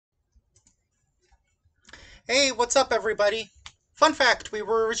Hey, what's up, everybody? Fun fact: we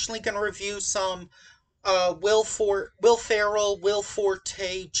were originally going to review some Will Ferrell, Will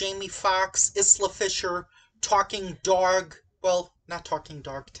Forte, Jamie Foxx, Isla Fisher, Talking Dog. Well, not Talking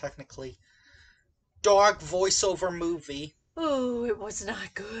Dog technically. Dog voiceover movie. Oh, it was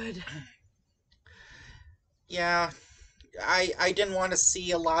not good. Yeah, I didn't want to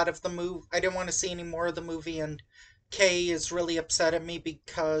see a lot of the movie. I didn't want to see any more of the movie, and Kay is really upset at me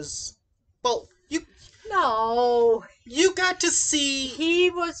because, well, No, you got to see he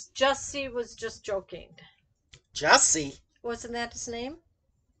was just joking. Jesse. Wasn't that his name?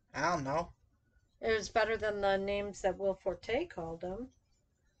 I don't know. It was better than the names that Will Forte called him.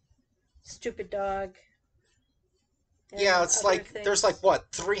 Stupid dog Yeah, and it's other like there's like things.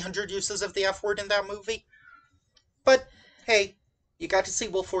 what 300 uses of the F word in that movie. But hey, you got to see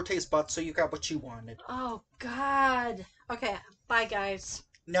Will Forte's butt, so you got what you wanted. Oh God. Okay, bye guys.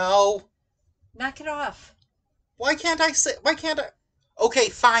 No, Knock it off. why can't I say? Why can't I? Okay,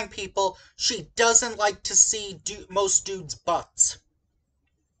 fine, people. She doesn't like to see most dudes' butts.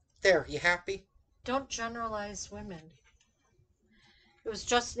 There, you happy? Don't generalize women. It was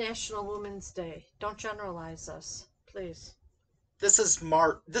just National Women's Day. Don't generalize us, please. This is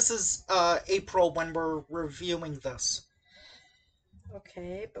March. This is April when we're reviewing this.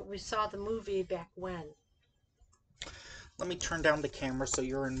 Okay, but we saw the movie back when. Let me turn down the camera so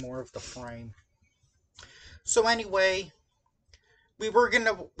you're in more of the frame. So anyway, we were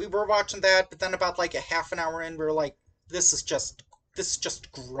watching that, but then about like a half an hour in, we were like, this is just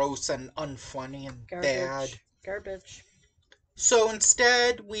gross and unfunny and bad. Garbage. Garbage. So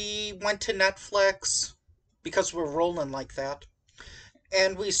instead, we went to Netflix because we're rolling like that,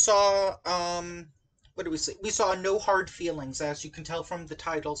 and we saw what did we see? We saw No Hard Feelings, as you can tell from the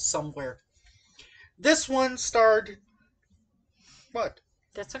title somewhere. This one starred what?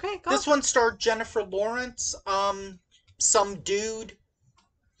 That's okay. Go. This one starred Jennifer Lawrence, some dude,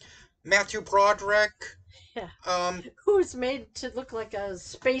 Matthew Broderick, Yeah. um, Who's made to look like a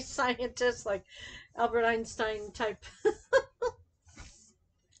space scientist, like Albert Einstein type.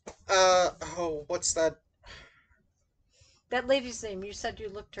 what's that? That lady's name, you said you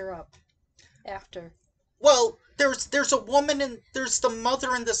looked her up after. Well, there's a woman and there's the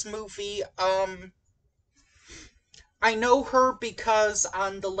mother in this movie. I know her because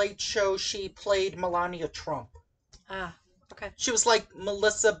on the Late Show she played Melania Trump. Ah, okay. She was like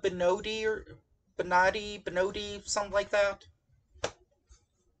Melissa Benotti or Benotti, something like that.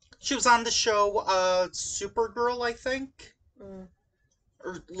 She was on the show Supergirl, I think, Mm,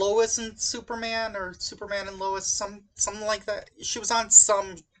 or Lois and Superman, or Superman and Lois, something like that. She was on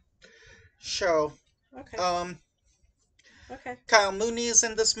some show. okay. Um, Okay. Kyle Mooney is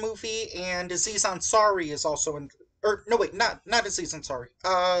in this movie, and Aziz Ansari is also in. Or no, wait, not Aziz Ansari.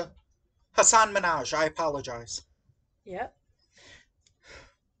 Hassan Minaj. I apologize. Yep.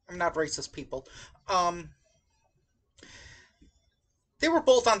 I'm not racist, people. Um, they were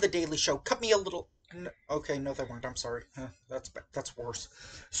both on the Daily Show. Cut me a little. Okay, no, they weren't. I'm sorry. That's worse.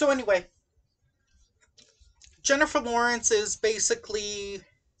 So anyway, Jennifer Lawrence is basically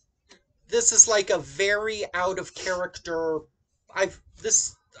this is like a very out of character. I've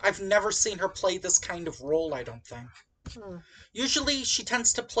never seen her play this kind of role, I don't think. Mm. Usually she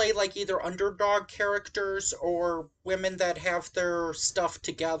tends to play like either underdog characters or women that have their stuff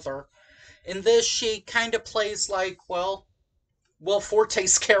together. In this she kind of plays like, well, Will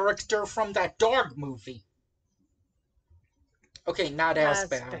Forte's character from that dog movie. Okay, not Not as as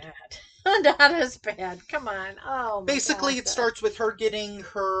bad. bad. Not as bad. Come on. Oh my Basically, God. it starts with her getting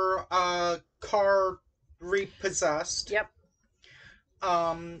her car repossessed. Yep.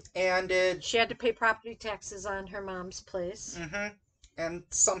 And it She had to pay property taxes on her mom's place. mm-hmm. And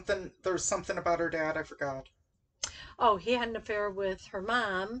there's something about her dad I forgot. Oh, he had an affair with her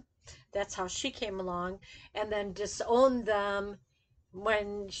mom. That's how she came along, and then disowned them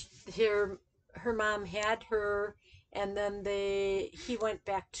when her mom had her, and then he went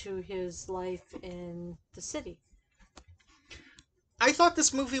back to his life in the city. I thought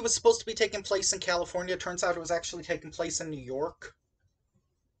this movie was supposed to be taking place in California. Turns out it was actually taking place in New York.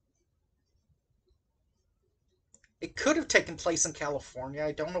 It could have taken place in California.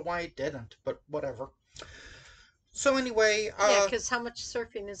 I don't know why it didn't, but whatever. So anyway, Yeah, because how much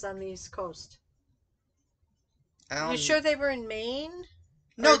surfing is on the East Coast? You um, sure they were in Maine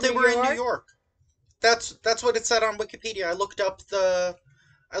or no, they New were in New York? York. That's what it said on Wikipedia. I looked at the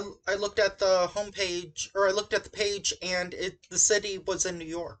homepage, or I looked at the page, and the city was in New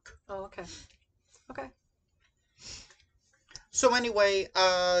York. Oh, okay. Okay. So anyway,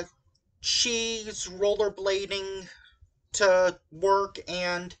 she's rollerblading to work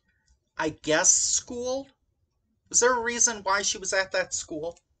and I guess school. Was there a reason why she was at that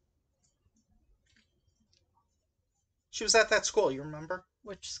school? She was at that school, you remember?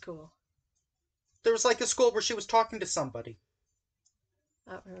 Which school? There was like a school where she was talking to somebody.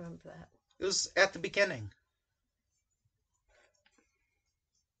 I don't remember that. It was at the beginning.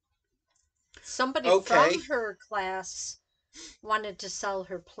 Somebody Okay. from her class wanted to sell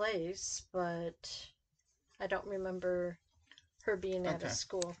her place, but I don't remember her being at a Okay.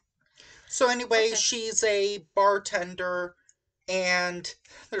 school. So anyway, Okay. she's a bartender, and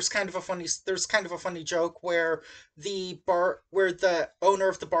there's kind of a funny joke where the owner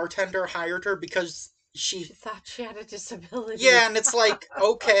of the bartender hired her because She thought she had a yeah, disability. and it's like,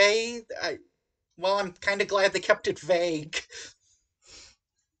 okay, well, I'm kind of glad they kept it vague.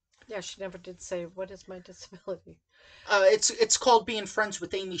 Yeah, she never did say, "What is my disability?" It's called being friends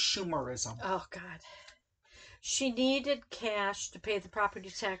with Amy Schumerism. Oh, God. She needed cash to pay the property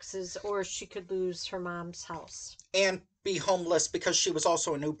taxes, or she could lose her mom's house. And be homeless because she was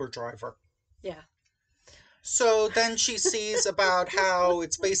also an Uber driver. Yeah. So then she sees about how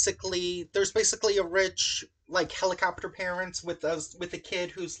there's basically a rich like helicopter parents with a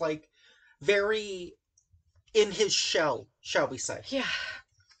kid who's like very in his shell, shall we say. Yeah.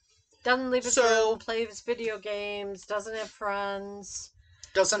 Doesn't leave his room, So plays video games, doesn't have friends,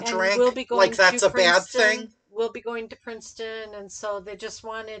 doesn't and will drink be like going to that's a bad Princeton. thing. Will be going to Princeton, and so they just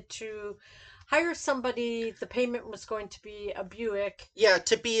wanted to hire somebody. The payment was going to be a Buick, Yeah,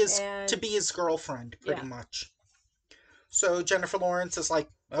 to and be his girlfriend pretty yeah, much. So Jennifer Lawrence is like,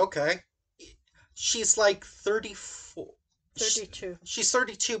 okay. She's like 34. 32. She's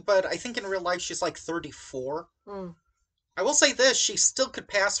 32, but I think in real life she's like 34. Mm. I will say this, she still could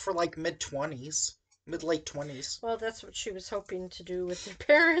pass for like mid 20s, mid late 20s. Well, that's what she was hoping to do with their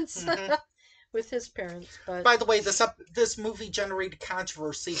parents, Hmm. with his parents. But By the way, this movie generated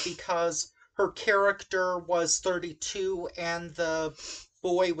controversy because her character was 32 and the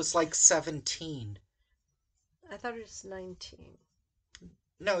boy was like 17. I thought it was 19.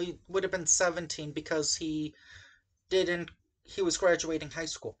 No, he would have been 17 because didn't he was graduating high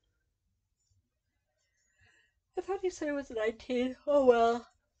school. I thought you said it was 19. Oh well.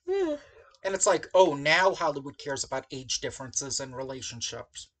 Yeah. And it's like, oh, now Hollywood cares about age differences in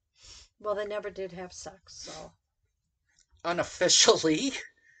relationships. Well, they never did have sex, so Unofficially.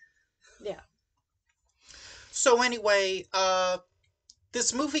 yeah. So anyway,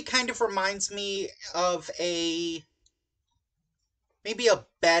 this movie kind of reminds me of a maybe a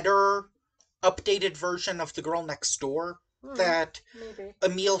better updated version of The Girl Next Door, Hmm, that maybe.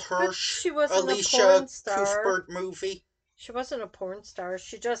 Emil But Hirsch, she wasn't a porn Alicia star. Cuthbert movie. She wasn't a porn star.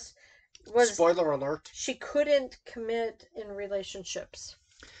 She just was. Spoiler alert. She couldn't commit in relationships.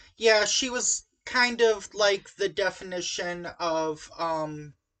 Yeah, she was kind of like the definition of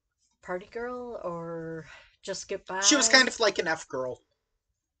Party girl or just get she was kind by. of like an F girl.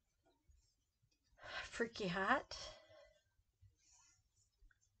 Freaky hot.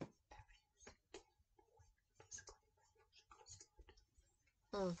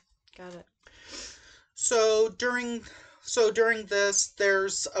 Hmm, got it. So during this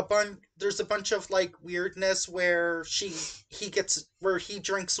there's a bunch of like weirdness where he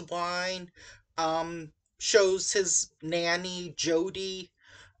drinks wine, shows his nanny Jody,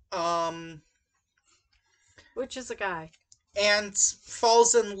 um Which is a guy. and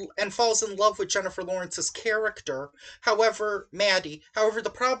falls in love with Jennifer Lawrence's character. However, Maddie. However, the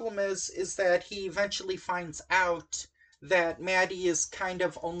problem is that he eventually finds out that Maddie is kind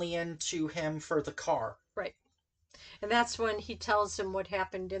of only into him for the car. Right. And that's when he tells him what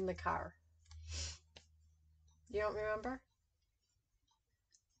happened in the car. You don't remember?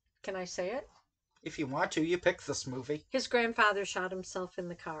 Can I say it? If you want to, you pick this movie. His grandfather shot himself in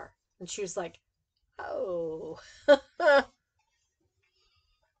the car. And she was like, oh.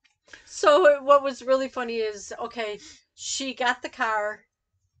 So what was really funny is, okay, she got the car.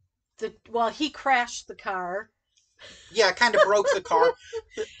 He crashed the car. Yeah, kind of broke the car.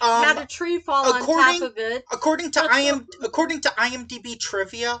 Had Um, a tree fall on top according of it. according to IMDb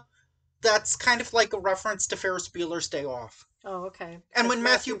trivia, that's kind of like a reference to Ferris Bueller's Day Off. Oh, okay. And Because when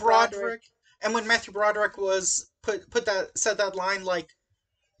Matthew Matthew Broderick. Broderick was put that said that line like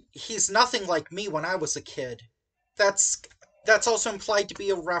he's nothing like me when I was a kid. That's that's also implied to be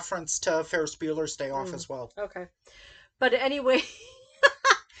a reference to Ferris Bueller's Day Off Mm, as well. okay. But anyway,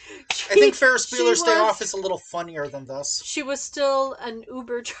 I think she Ferris she Bueller's Day Off was is a little funnier than this. she was still an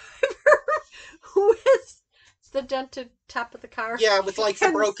Uber driver with the dented top of the car. Yeah, with like the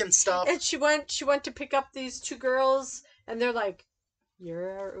And broken stuff. she went to pick up these two girls and they're like,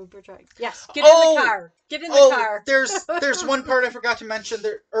 "You're our Uber driver." Yes, get in the Oh, car. Get in the car. there's one part I forgot to mention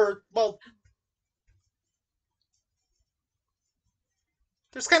there, or well,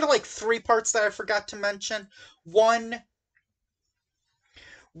 there's kind of like three parts that I forgot to mention. One,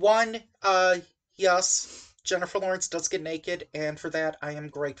 one, yes, Jennifer Lawrence does get naked, and for that I am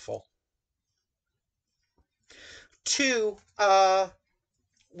grateful. Two,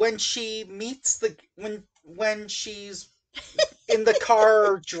 when she meets the when she's in the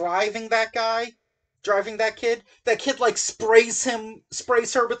car driving that guy, driving that kid like sprays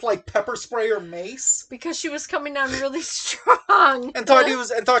her with like pepper spray or mace, Because she was coming on really strong. and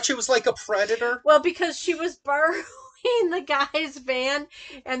thought she was like a predator. Well, because she was borrowing the guy's van,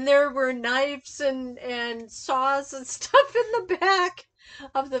 and there were knives and saws and stuff in the back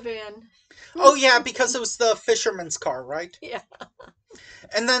of the van. Oh yeah, because it was the fisherman's car, right? Yeah.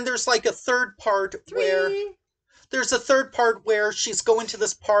 And then there's like a third part where Three. she's going to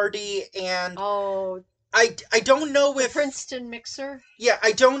this party, and Oh, I don't know the if Princeton mixer. yeah,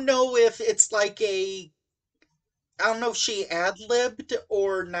 I don't know if it's like a I don't know if she ad-libbed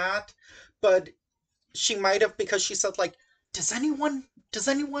or not, but she might have, because she said like, does anyone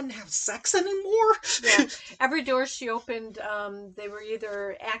have sex anymore? Yeah. Every door she opened, they were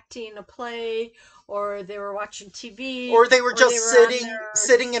either acting a play, or they were watching TV, Or they were or they just were on their.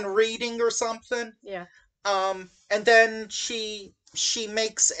 sitting and reading or something. Yeah. And then she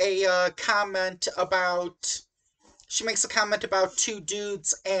makes a comment about two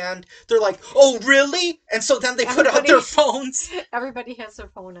dudes, and they're like, "Oh, really?" And so then they put out their Everybody, phones. everybody has their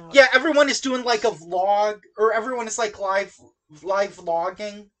phone out. Yeah, everyone is doing like a vlog, or everyone is like live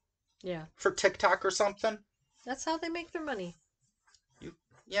vlogging Yeah. for TikTok or something. That's how they make their money. You,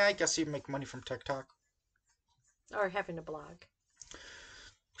 yeah, I guess you make money from TikTok. Or having a blog.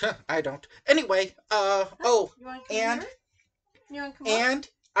 I don't. Anyway, oh, You want to come and here? You want to come and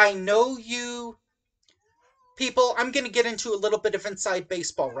I know you people. I'm gonna get into a little bit of inside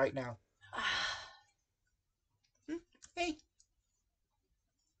baseball right now. up? Hey,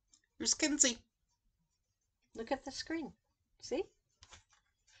 here's Kinsey. Look at the screen. See?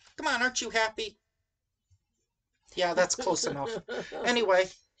 Come on, aren't you happy? Yeah, that's close enough. Anyway,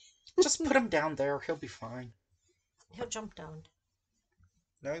 just put him down there. He'll be fine. He'll jump down.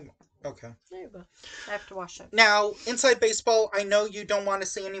 No, he won't. Okay. There you go. I have to wash it. Now, inside baseball, I know you don't want to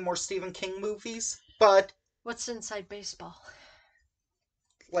see any more Stephen King movies, but What's inside baseball?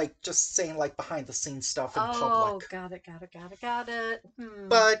 like just saying like behind the scenes stuff in Oh, public. got it.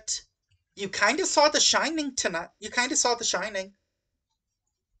 But you kind of saw The Shining tonight. You kind of saw The Shining.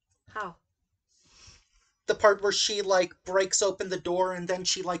 How? The part where she like breaks open the door and then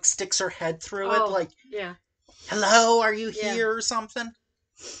she like sticks her head through it, like, yeah. "Hello, are you Yeah. here?" or something.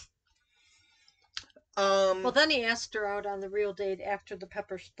 Well, then he asked her out on the real date after the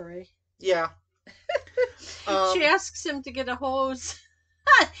pepper spray. Yeah. She asks him to get a hose.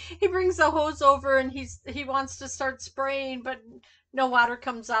 He brings the hose over, and he wants to start spraying, but no water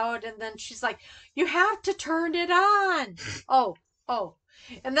comes out. And then she's like, "You have to turn it on." Oh.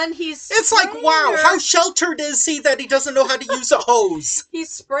 And then It's like, wow, how sheltered is he that he doesn't know how to use a hose? He's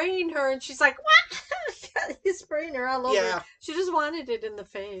spraying her, and she's like, "What?" He's spraying her all over. Yeah. She just wanted it in the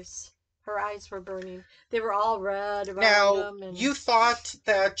face. Her eyes were burning. They were all red around Now, them. And you thought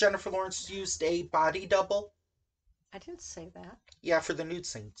that Jennifer Lawrence used a body double? I didn't say that. Yeah, for the nude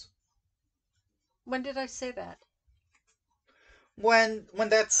scenes. When did I say that? When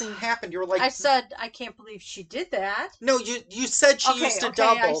that scene happened, you were like, I said, I can't believe she did that. no, you said she used a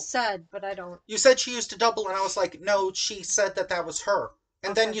double. I said, but I don't. You said she used a double, and I was like, no, she said that was her.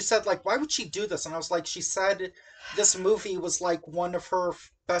 And then Okay. you said, like, why would she do this? And I was like, she said this movie was like one of her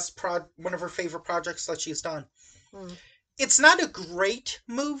favorite projects that she's done. It's not a great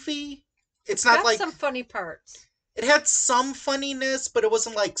movie. It's not got like some funny parts. It had some funniness, but it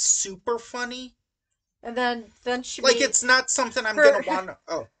wasn't like super funny. And then she Like, it's not something I'm gonna want to.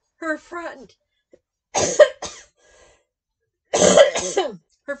 Oh. Her friend.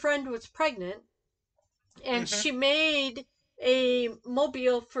 Her friend was pregnant, and she made a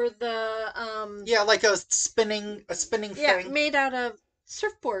mobile for the Yeah, like a spinning thing. made out of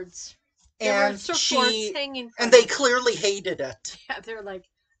surfboards. And surfboards hanging from and they clearly hated it. Yeah, they're like,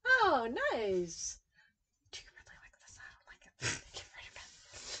 "Oh, nice. Do you really like this? I don't like it. Get rid of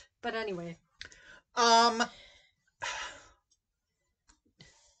it." But anyway.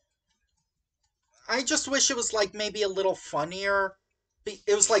 I just wish it was like maybe a little funnier.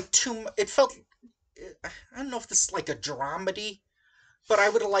 It was like it felt, I don't know if this is like a dramedy, but I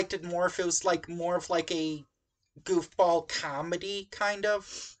would have liked it more if it was like more of like a goofball comedy kind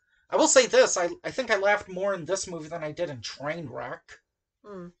of. I will say this, I think I laughed more in this movie than I did in Trainwreck.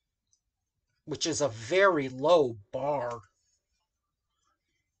 Which is a very low bar.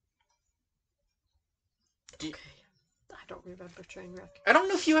 don't remember Trainwreck. I don't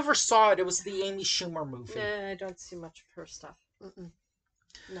know if you ever saw it. It was the Amy Schumer movie. Nah, I don't see much of her stuff. Mm-mm.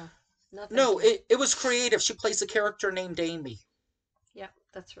 No, no, thank No, you. it was creative. She plays a character named Amy. Yeah,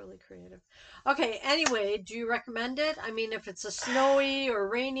 that's really creative. Okay, anyway, do you recommend it? I mean, if it's a snowy or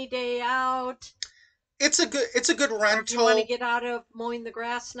rainy day out, It's a good or if you want to rental. get out of mowing the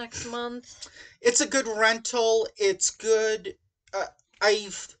grass next month. It's a good rental. It's good. Uh,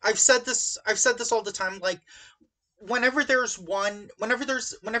 I've said this all the time. Like whenever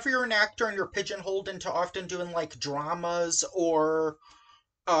you're an actor and you're pigeonholed into often doing like dramas or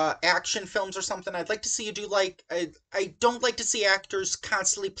action films or something, I'd like to see you do like I don't like to see actors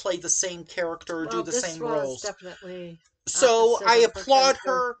constantly play the same character or do Well, the this same was roles. definitely So opposite I of her applaud character.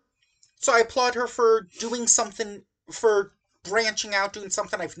 her. So I applaud her for doing something, for branching out, doing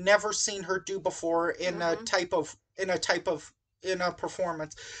something I've never seen her do before Mm-hmm. in a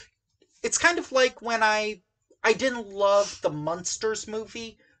performance. It's kind of like when I didn't love the Munsters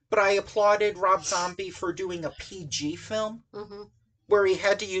movie, but I applauded Rob Zombie for doing a PG film Mm-hmm. where he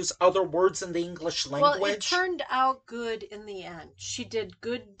had to use other words in the English Well, it language. turned out good in the end. She did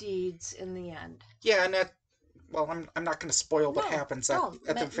good deeds in the end. Yeah, and well, I'm not going to spoil what No, happens don't.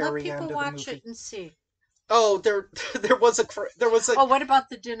 at the Let very people end of the watch it movie. and see. Oh, there there was a Oh, what about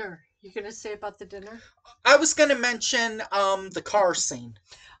the dinner? You gonna say about the dinner? I was going to mention the car scene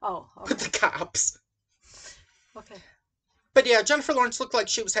Oh, with okay. the cops. Okay. But yeah, Jennifer Lawrence looked like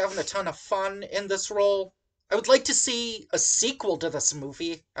she was having a ton of fun in this role. I would like to see a sequel to this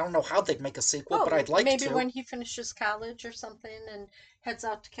movie. I don't know how they'd make a sequel, but Oh, I'd like maybe to. when he finishes college or something and heads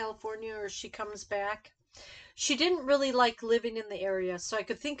out to California or she comes back. She didn't really like living in the area, so I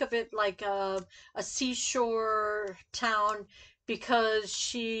could think of it like a seashore town because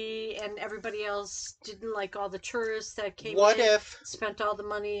she and everybody else didn't like all the tourists that came What in, if spent all the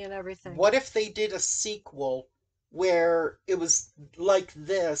money and everything. what if they did a sequel where it was like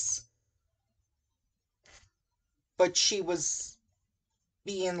this, but she was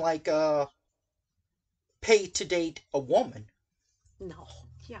being like a pay to date a woman? No,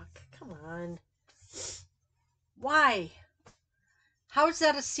 yuck, come on. Why? How is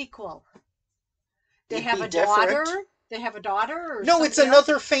that a sequel? They It'd have be a different. daughter? They have a daughter or No, it's somebody else?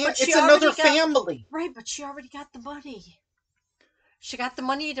 another fam But she it's another already got, family. right, but she already got the money. She got the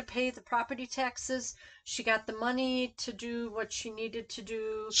money to pay the property taxes. She got the money to do what she needed to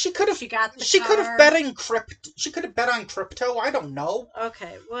do. She could have She got the she could have car. bet in crypt she could have bet on crypto, I don't know.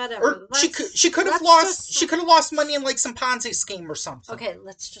 Okay, Or whatever. she could she could have Let's lost just she could have lost money in like some Ponzi scheme or something. okay.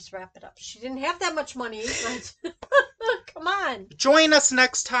 Let's just wrap it up. She didn't have that much money, but come on. Join us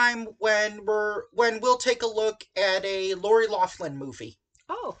next time when we'll take a look at a Lori Loughlin movie.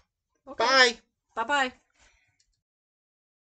 Oh, okay. Bye. Bye bye.